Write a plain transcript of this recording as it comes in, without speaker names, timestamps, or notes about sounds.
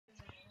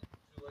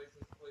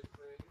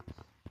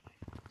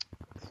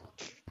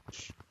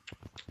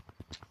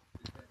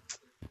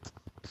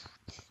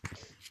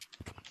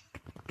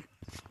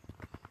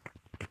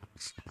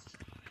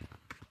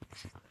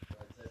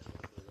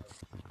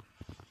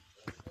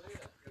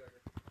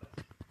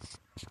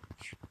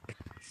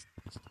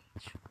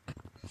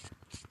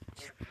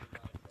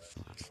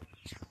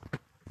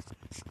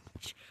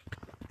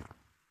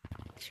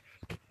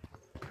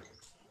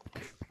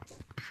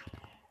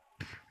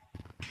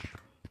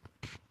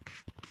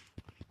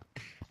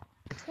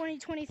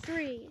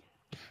2023.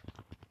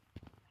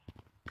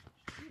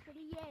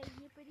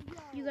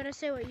 You gotta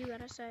say what you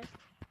gotta say.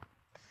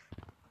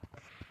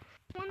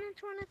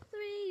 2023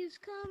 is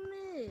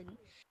coming.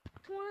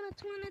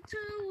 2022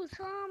 is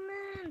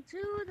coming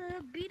to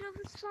the beat of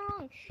the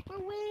song.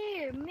 And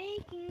we're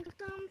making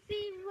some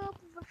feet off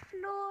the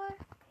floor.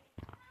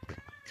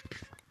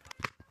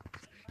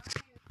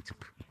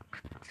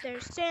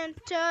 There's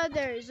Santa,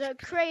 there's a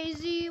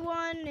crazy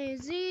one,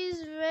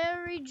 he's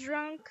very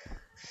drunk.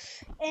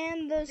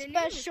 And the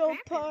special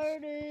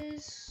part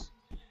is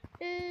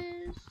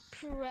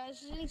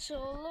presents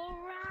all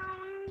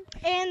around.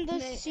 And the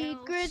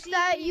secrets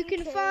that you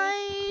can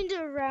find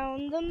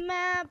around the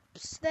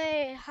maps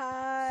they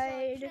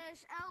hide.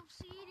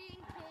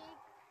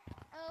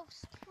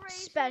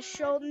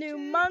 Special new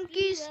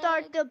monkeys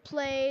start to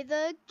play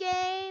the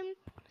game.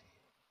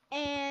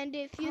 And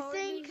if you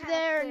think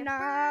they're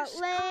not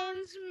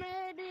lame,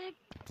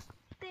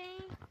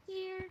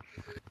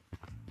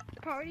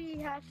 Party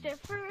has their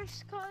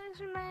first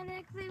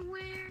cosmetic they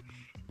wear,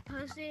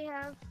 'cause they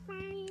have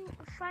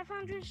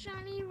 500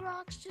 shiny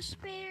rocks to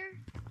spare.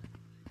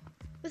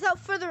 Without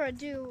further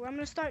ado, I'm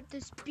gonna start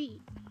this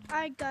beat.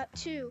 I got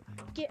to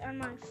get on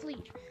my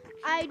fleet.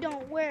 I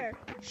don't wear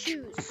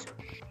shoes,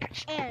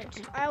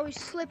 and I always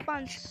slip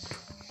on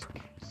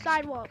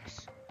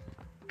sidewalks,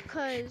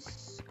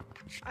 'cause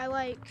I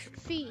like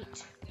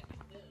feet.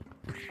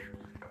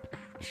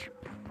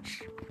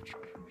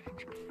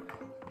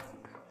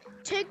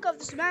 Take off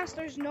this mask,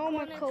 there's no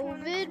more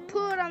COVID.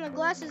 Put on the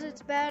glasses,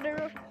 it's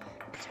better.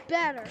 It's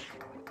better.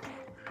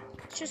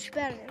 It's just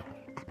better.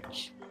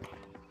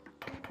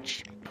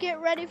 Get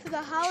ready for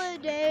the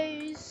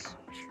holidays.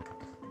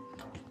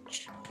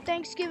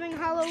 Thanksgiving,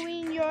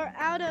 Halloween, you're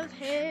out of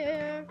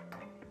here.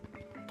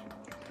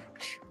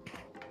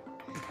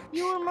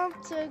 You were a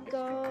month to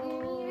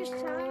go.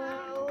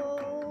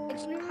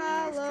 It's New Year's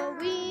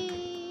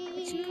Halloween.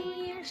 It's New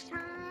Year's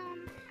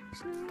time.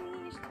 It's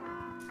New Year's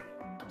time.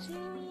 It's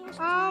New Year's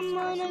time. I'm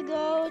gonna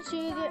go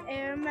to the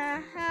air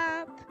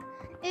map.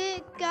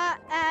 It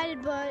got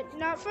added, but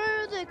not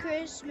for the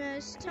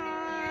Christmas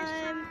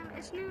time.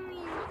 It's New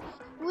Year's.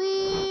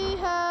 We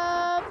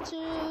have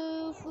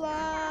to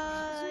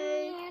fly. It's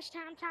New Year's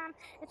time.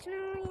 It's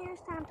New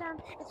Year's time.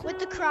 It's With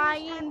the New Year's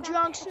crying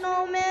drunk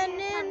snowman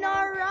in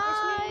our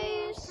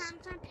eyes.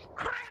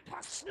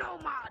 Krampus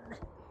snowman.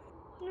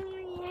 New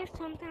Year's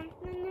time.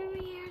 New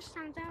Year's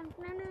time.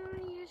 New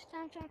Year's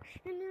time.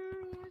 New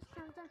Year's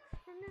time.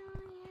 New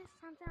Year's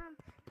time.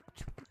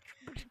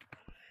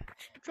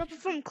 Dropping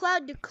from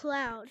cloud to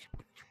cloud.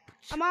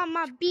 I'm on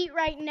my beat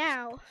right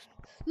now.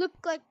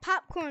 Look like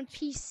popcorn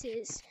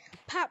pieces.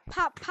 Pop,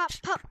 pop, pop,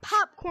 pop,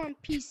 popcorn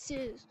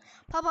pieces.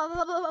 Pop, pop,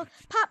 pop, pop,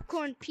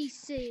 popcorn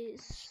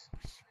pieces.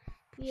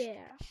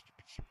 Yeah.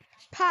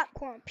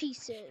 Popcorn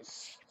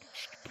pieces.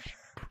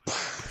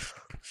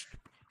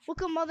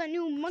 Welcome all the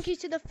new monkeys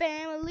to the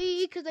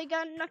family, 'cause they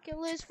got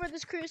knuckles for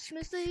this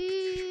Christmas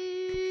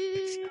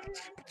Eve.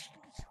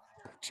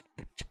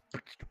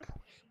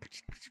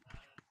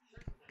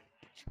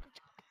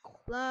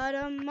 Lot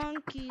of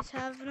monkeys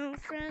have no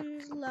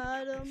friends,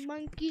 lot of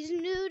monkeys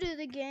new to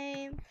the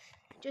game.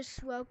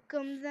 Just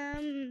welcome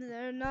them,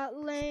 they're not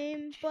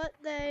lame, but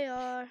they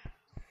are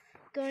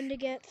going to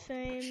get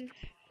fame.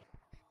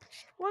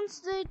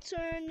 Once they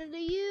turn into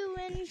you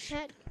and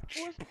Cat,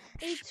 once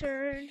they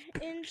turn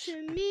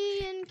into me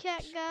and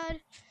Cat God,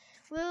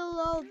 we'll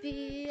all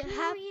be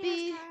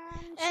happy,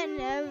 and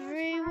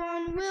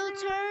everyone will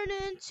turn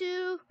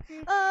into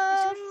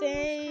a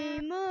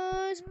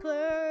famous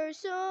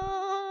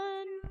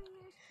person.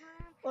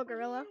 Or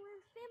gorilla.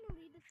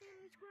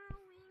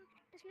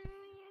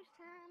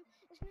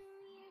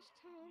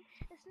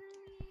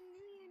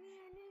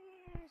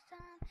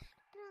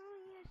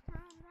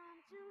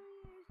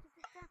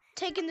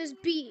 Taking this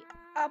beat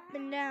up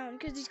and down,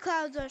 'cause these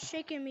clouds are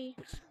shaking me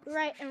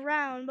right and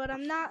round, but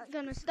I'm not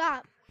gonna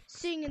stop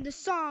singing the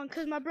song,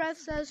 'cause my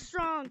breath's as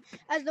strong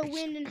as the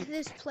wind in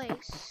this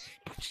place.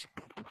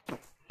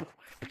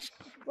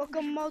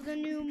 Welcome all the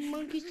new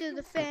monkeys to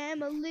the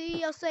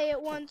family. I'll say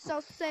it once,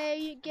 I'll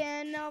say it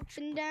again, up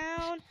and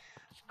down.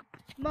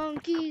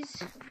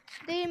 Monkeys,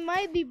 they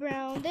might be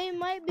brown, they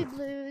might be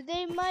blue,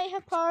 they might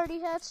have party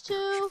hats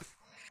too,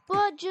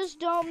 but just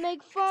don't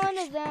make fun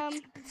of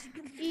them,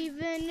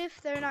 even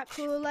if they're not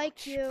cool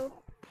like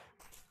you.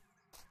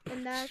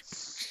 And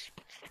that's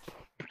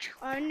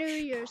our New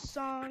Year's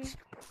song.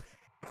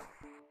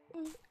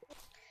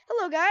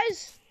 Hello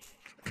guys,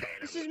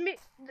 this is me,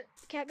 the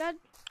Cat God.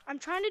 I'm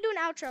trying to do an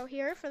outro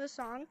here for the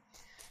song.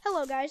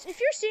 Hello guys, if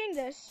you're seeing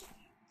this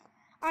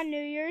on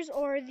New Year's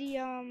or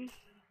the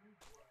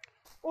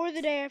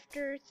day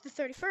after the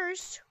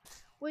 31st,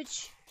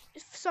 which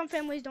some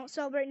families don't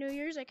celebrate New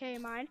Year's, aka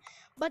mine,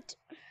 but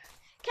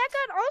Cat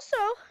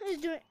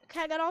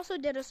God also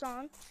did a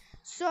song,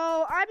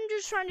 so I'm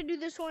just trying to do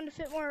this one to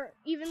fit more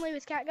evenly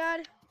with Cat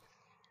God.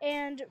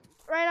 And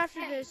right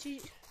after this,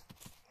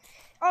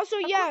 also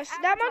yes,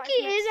 that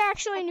monkey is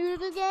actually new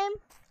to the game.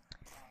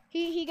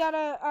 He got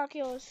a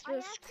Oculus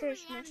this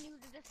Christmas. I am new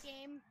to this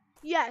game.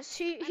 Yes,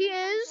 he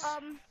is. 6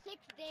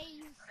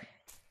 days.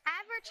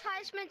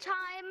 Advertisement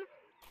time.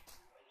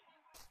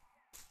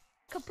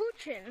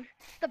 Capuchin,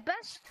 the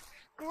best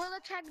Gorilla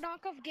Tag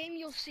knockoff game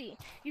you'll see.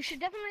 You should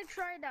definitely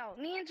try it out.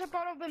 Me and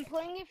Zapato have been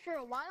playing it for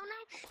a while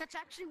now. That's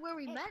actually where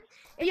we met.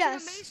 It's an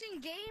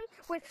amazing game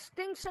with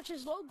things such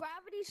as low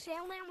gravity,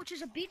 Sandland, which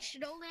is a beach,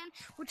 Snowland,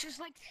 which is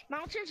like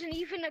mountains, and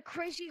even a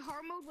crazy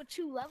hard mode with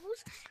 2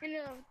 levels, and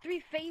a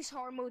 3-phase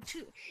hard mode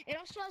too. It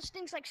also has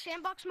things like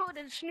sandbox mode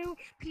and this new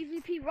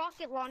PvP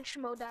rocket launch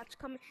mode that's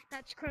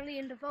currently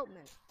in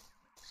development.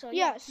 So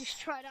yes, you should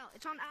try it out.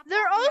 It's on Apple.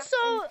 They're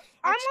also.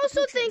 I'm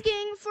also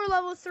thinking for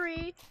level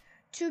 3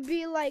 to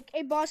be like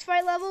a boss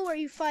fight level where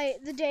you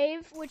fight the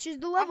Dave, which is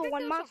the level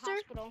 1 monster.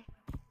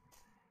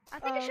 I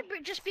think it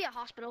should just be a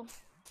hospital.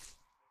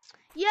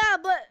 Yeah,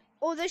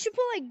 but they should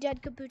put like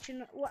dead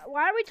Capuchin.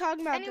 Why are we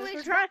talking about Anyways,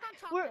 this? back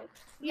on topic.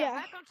 Yeah,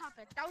 back on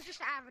topic. That was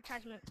just an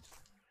advertisement.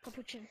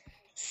 Capuchin.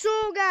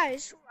 So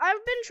guys,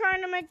 I've been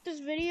trying to make this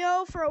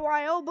video for a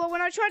while, but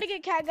when I tried to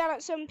get Cat God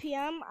at 7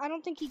 p.m., I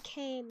don't think he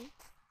came.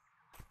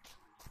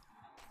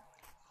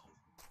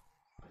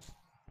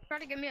 Try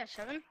to get me at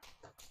 7?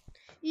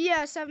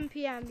 Yeah, 7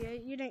 p.m. Yeah,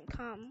 you didn't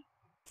come.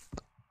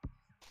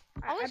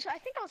 I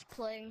think I was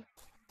playing.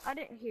 I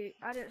didn't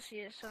see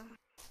it, so.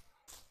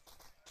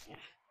 Yeah.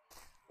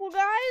 Well,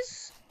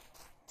 guys,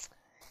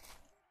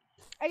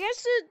 I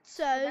guess it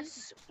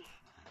says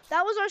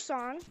that was our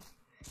song.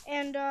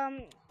 And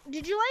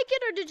did you like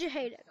it or did you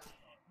hate it?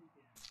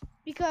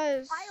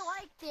 Because I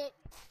liked it.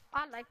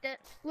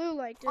 Lou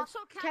liked it. Also,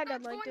 Cat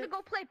I'm liked going to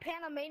go play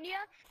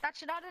Panamania.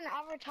 That's not an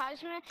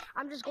advertisement.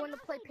 I'm just going to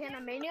play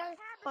Panamania,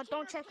 but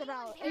don't check it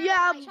out.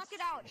 Yeah. Check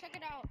it out. Check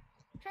it out.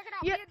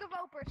 Yeah. Be a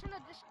developer. It's in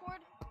the Discord.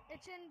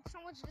 It's in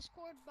someone's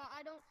Discord, but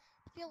I don't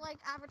feel like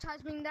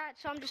advertising that,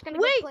 so I'm just going to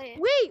go play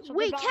it.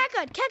 Wait,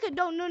 Cat,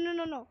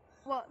 no.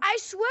 What? I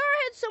swear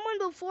I had someone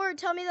before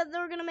tell me that they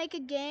were going to make a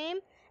game,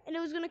 and it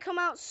was going to come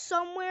out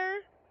somewhere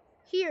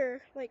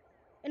here, like,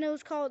 and it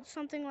was called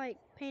something like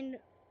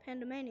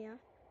Pandemania.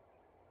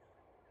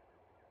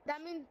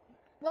 That means,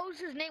 what was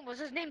his name? Was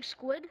his name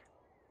Squid?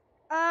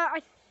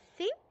 I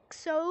think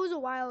so. It was a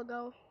while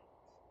ago.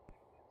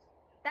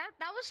 That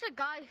was the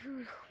guy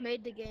who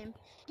made the game.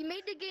 He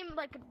made the game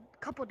like a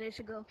couple days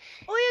ago.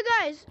 Oh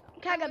yeah, guys,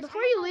 Cat,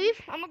 before you leave,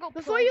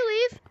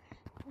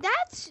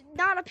 that's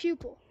not a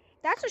pupil.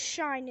 That's a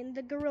shine in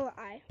the gorilla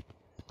eye.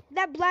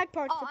 That black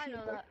part's the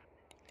pupil. I know that.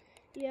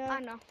 Yeah.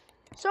 I know.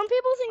 Some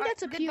people think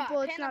that's a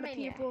pupil. It's not a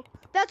pupil.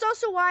 That's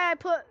also why I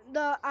put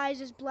the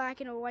eyes as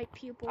black and a white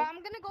pupil. I'm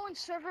gonna go in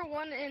server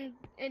 1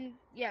 in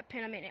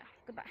Panamania.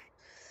 Goodbye.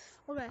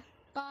 Okay.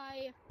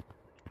 Bye.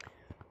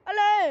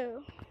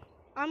 Hello.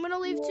 I'm gonna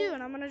leave too,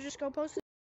 and I'm gonna just go post it.